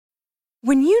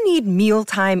When you need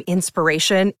mealtime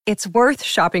inspiration, it's worth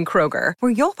shopping Kroger,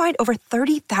 where you'll find over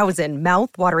 30,000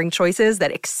 mouth-watering choices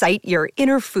that excite your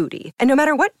inner foodie. And no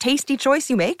matter what tasty choice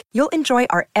you make, you'll enjoy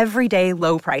our everyday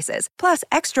low prices, plus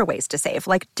extra ways to save,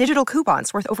 like digital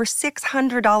coupons worth over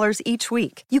 $600 each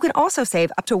week. You can also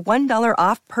save up to $1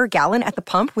 off per gallon at the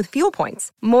pump with fuel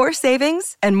points. More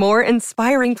savings and more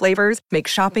inspiring flavors make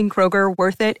shopping Kroger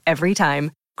worth it every time.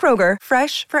 Kroger,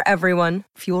 fresh for everyone.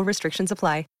 Fuel restrictions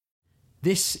apply.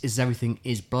 This is Everything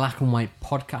is Black and White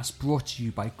podcast, brought to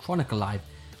you by Chronicle Live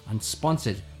and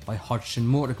sponsored by Hodgson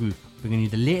Motor Group, bringing you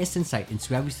the latest insight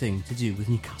into everything to do with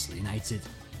Newcastle United.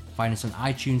 Find us on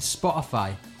iTunes,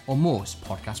 Spotify or most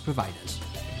podcast providers.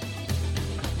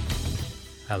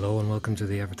 Hello and welcome to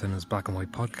the Everything is Black and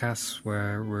White podcast,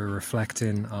 where we're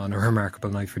reflecting on a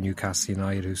remarkable night for Newcastle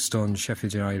United, who stunned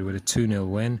Sheffield United with a 2-0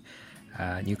 win.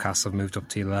 Newcastle have moved up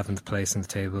to 11th place in the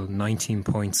table, 19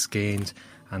 points gained,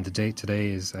 and the date today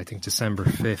is, I think, December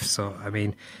 5th. So, I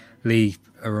mean, Lee,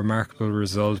 a remarkable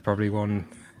result, probably one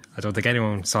I don't think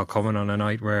anyone saw coming on a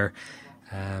night where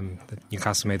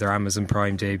Newcastle made their Amazon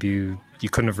Prime debut. You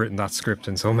couldn't have written that script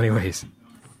in so many ways.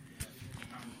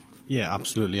 Yeah,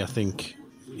 absolutely. I think,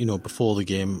 before the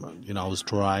game, I was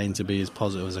trying to be as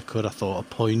positive as I could. I thought a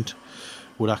point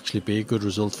would actually be a good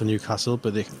result for Newcastle,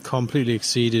 but they completely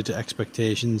exceeded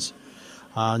expectations.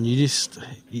 And you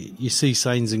see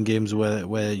signs in games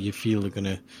where you feel they're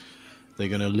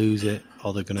gonna lose it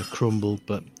or they're gonna crumble.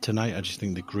 But tonight, I just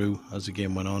think they grew as the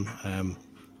game went on.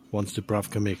 Once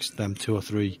Dubravka makes them 2 or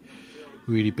 3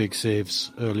 really big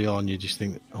saves early on, you just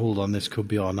think, hold on, this could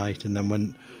be our night. And then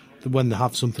when they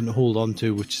have something to hold on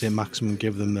to, which St. Maximin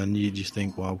give them, then you just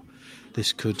think, wow,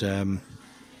 this could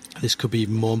be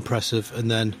even more impressive. And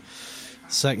then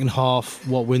second half,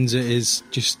 what wins it is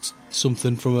just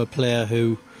something from a player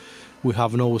who we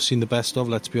haven't always seen the best of,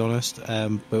 let's be honest.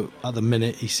 But at the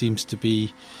minute, he seems to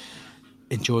be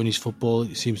enjoying his football.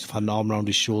 He seems to have had an arm around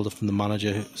his shoulder from the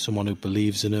manager, someone who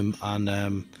believes in him,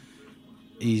 and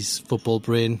his football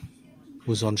brain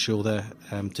was on show there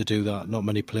to do that. Not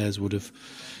many players would have.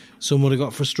 Some would have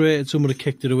got frustrated, some would have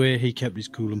kicked it away. He kept his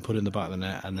cool and put it in the back of the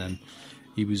net, and then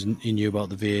he knew about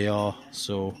the VAR,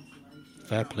 so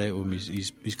fair play to him.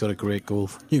 He's got a great goal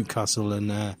for Newcastle and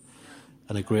a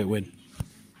great win.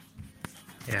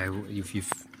 Yeah,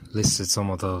 you've listed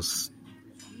some of those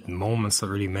moments that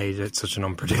really made it such an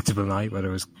unpredictable night, whether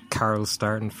it was Carroll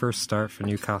starting, first start for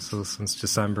Newcastle since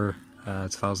December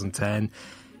 2010.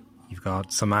 You've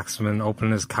got St. Maximin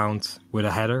opening his account with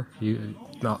a header.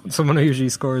 Not someone who usually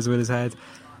scores with his head.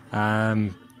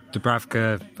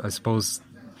 Dubravka, I suppose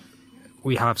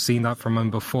we have seen that from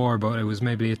him before, but it was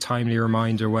maybe a timely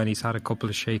reminder when he's had a couple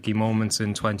of shaky moments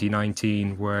in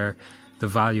 2019 where the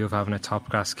value of having a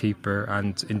top-class keeper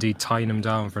and indeed tying him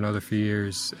down for another few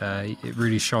years, it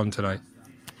really shone tonight.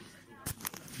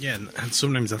 Yeah, and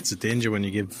sometimes that's a danger when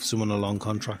you give someone a long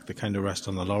contract. They kind of rest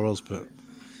on the laurels, but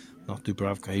not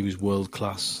Dubravka. He was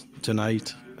world-class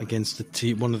tonight against the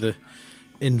team, one of the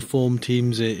informed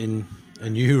teams in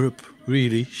Europe,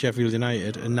 really, Sheffield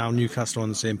United, and now Newcastle on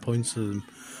the same points as them.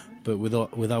 But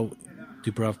without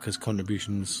Dubravka's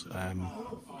contributions,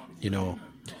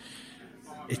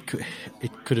 it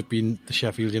could have been the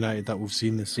Sheffield United that we've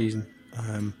seen this season.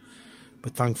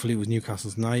 But thankfully it was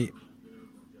Newcastle's night.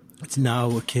 It's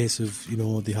now a case of,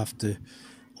 they have to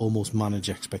almost manage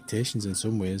expectations in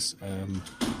some ways.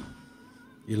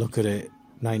 You look at it,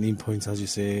 19 points, as you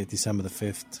say, December the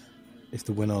 5th. If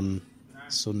they win on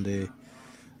Sunday,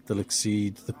 they'll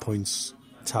exceed the points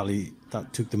tally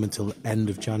that took them until the end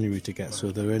of January to get.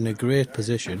 So they're in a great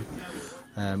position.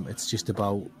 It's just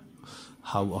about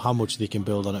how much they can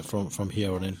build on it from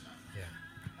here on in.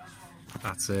 Yeah,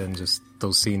 that's it. And just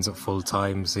those scenes at full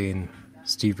time, seeing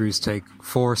Steve Bruce take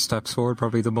 4 steps forward,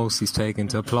 probably the most he's taken,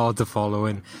 to applaud the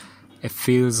following. It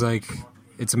feels like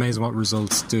it's amazing what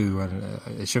results do, and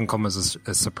it shouldn't come as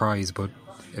a surprise, but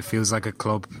it feels like a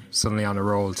club suddenly on a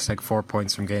roll to take 4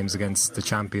 points from games against the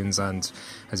champions and,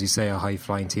 as you say, a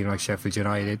high-flying team like Sheffield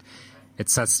United. It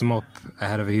sets them up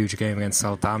ahead of a huge game against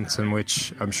Southampton,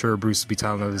 which I'm sure Bruce will be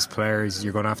telling all his players,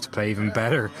 you're going to have to play even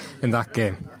better in that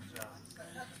game.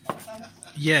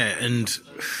 Yeah, and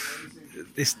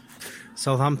this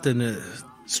Southampton, a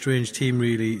strange team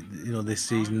really, this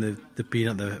season. They've been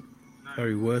at the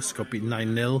very worst, got beaten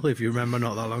 9-0, if you remember,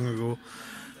 not that long ago.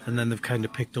 And then they've kind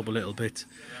of picked up a little bit,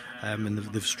 and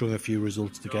they've strung a few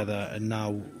results together, and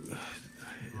now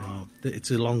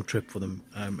it's a long trip for them.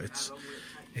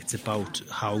 It's about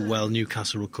how well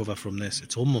Newcastle recover from this.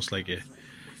 It's almost like a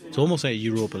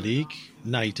Europa League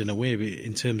night in a way,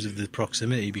 in terms of the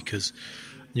proximity, because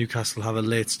Newcastle have a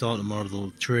late start tomorrow. They'll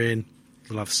train,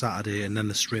 they'll have Saturday and then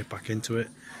they're straight back into it.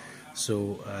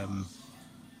 So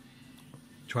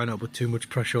try not to put too much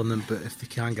pressure on them, but if they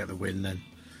can get the win, then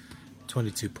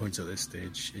 22 points at this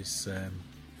stage is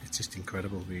it's just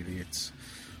incredible, really. It's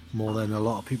more than a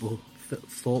lot of people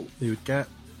thought they would get.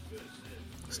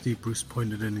 Steve Bruce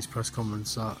pointed in his press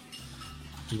conference that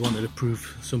he wanted to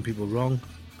prove some people wrong.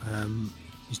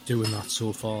 He's doing that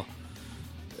so far.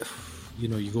 You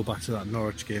know, you go back to that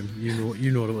Norwich game,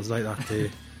 you know what it was like that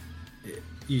day.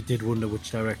 You did wonder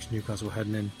which direction Newcastle were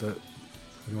heading in, but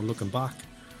you know, looking back,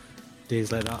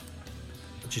 days like that,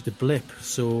 it's just a blip.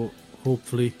 So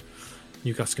hopefully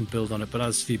Newcastle can build on it. But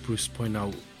as Steve Bruce pointed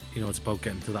out, you know, it's about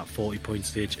getting to that 40-point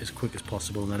stage as quick as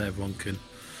possible, and then everyone can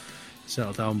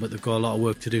settle down. But they've got a lot of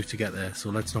work to do to get there, so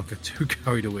let's not get too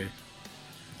carried away.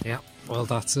 Yeah, well,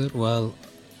 that's it. Well,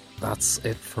 that's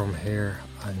it from here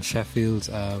in Sheffield.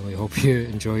 We hope you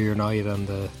enjoy your night and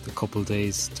the couple of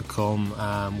days to come.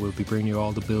 We'll be bringing you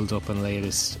all the build-up and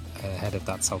latest ahead of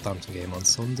that Southampton game on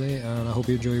Sunday, and I hope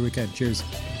you enjoy your weekend. Cheers.